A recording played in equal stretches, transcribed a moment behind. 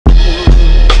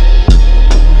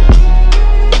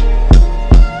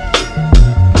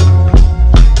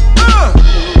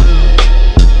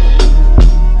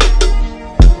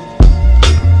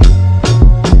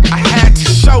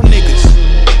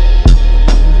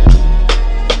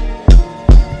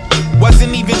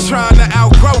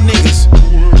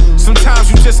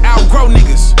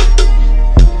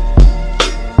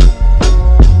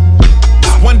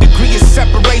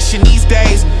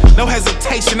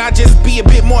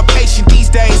more patient these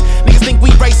days. Niggas think we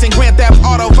racing Grand Theft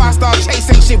Auto, 5-star chase,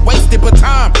 ain't shit wasted but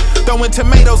time. Throwing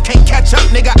tomatoes, can't catch up,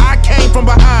 nigga, I came from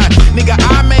behind. Nigga,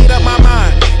 I made up my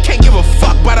mind. Can't give a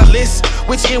fuck by the list,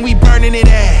 which end we burning it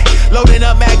at. Loading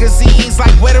up magazines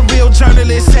like where the real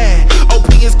journalists at.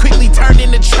 OP is quickly turned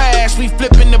into trash, we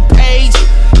flipping the page.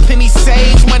 Plenty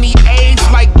sage, money age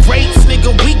like grapes,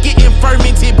 nigga, we getting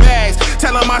fermented bags.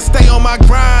 Tell them I stay on my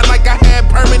grind like I had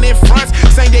permanent fronts.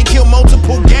 Same day kill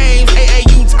multiple games,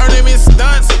 AAU tournament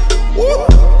stunts. Woo.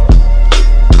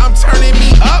 I'm turning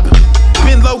me up,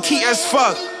 been low-key as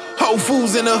fuck. Whole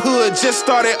Foods in the hood just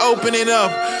started opening up.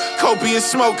 Copious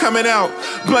smoke coming out,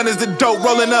 blunt is the dope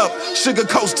rolling up. Sugar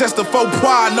coats just a faux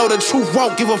pas, I know the truth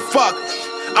won't give a fuck.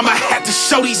 I'ma have to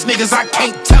show these niggas I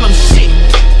can't tell them shit.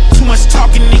 Too much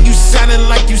talking and you sounding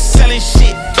like you selling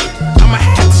shit. I'ma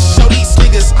have to show these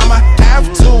niggas, I'ma have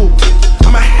to.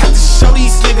 I'ma have to show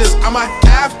these niggas, I'ma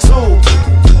have to.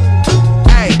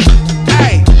 Hey,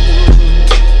 hey,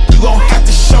 you gon' have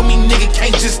to show me, nigga,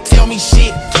 can't just tell me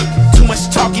shit. Too much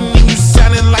talking and you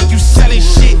sounding like you selling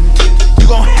shit. You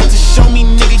gon' have to show me,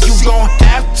 nigga, you gon'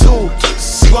 have to.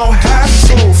 You gon' have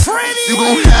to. Freddie, you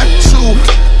gon' have to.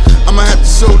 I'ma have to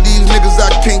show these niggas I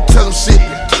can't tell them shit.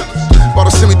 Bought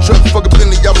a semi-truck, fuck a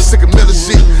Bentley, y'all was sick of mellow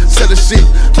shit. Selling shit,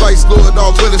 Vice Lord,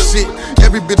 all willing shit.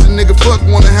 Every bitch a nigga fuck,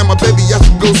 wanna have my baby, I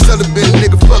should go sell a bit.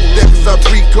 Nigga fuck that, cause I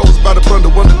 3 codes by the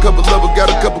bundle. Undercover lover,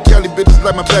 got a couple Cali bitches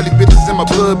like my valley bitches in my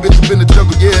blood, bitches in the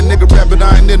jungle. Yeah, nigga rapping,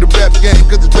 I ain't in the rap game,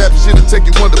 cause this rap shit'll take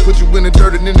you wonder. Put you in the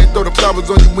dirt and then they throw the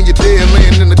flowers on you when you're dead,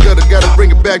 laying in the gutter. Gotta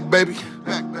bring it back, baby.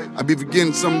 I be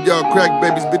forgetting some of y'all crack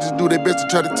babies. Bitches do their best to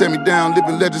try to tear me down.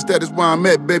 Living legend status where I'm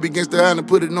at, baby. Against the island,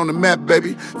 put it on the map,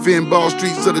 baby. Fin ball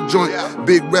streets of the joint.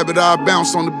 Big rabbit, I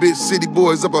bounce on the bitch. City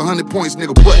boys up 100 points,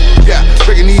 nigga. What? Yeah,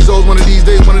 breaking these hoes one of these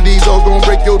days. One of these hoes gon'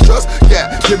 break your trust.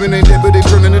 Yeah, living ain't dead, but they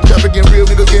turning the traffic and real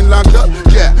niggas getting locked up.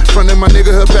 Yeah, frontin' my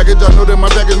nigga her package. I know that my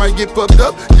package might get fucked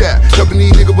up. Yeah, helping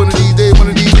these niggas one of these days. One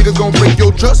of these niggas gon' break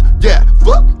your trust. Yeah,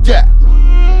 fuck, yeah.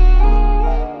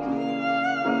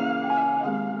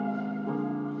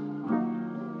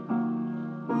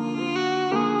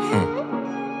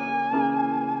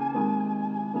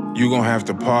 You gon' have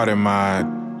to pardon my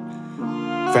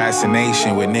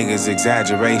fascination with niggas'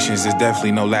 exaggerations. There's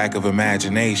definitely no lack of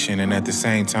imagination, and at the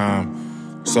same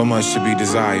time, so much to be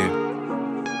desired.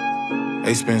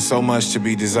 They spend so much to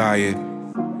be desired.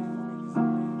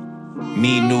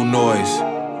 Need new noise.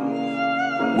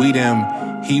 We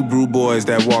them Hebrew boys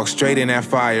that walk straight in that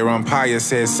fire. Umpire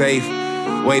said safe.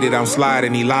 Waited, I'm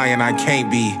sliding, he lying, I can't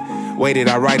be. Waited,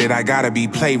 I write it, I gotta be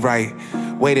playwright.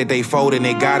 Waited, they folding,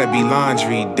 it gotta be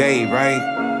laundry day,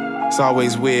 right? It's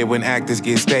always weird when actors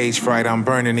get stage fright. I'm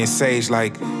burning in sage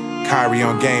like Kyrie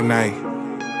on game night.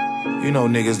 You know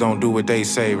niggas don't do what they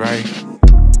say, right?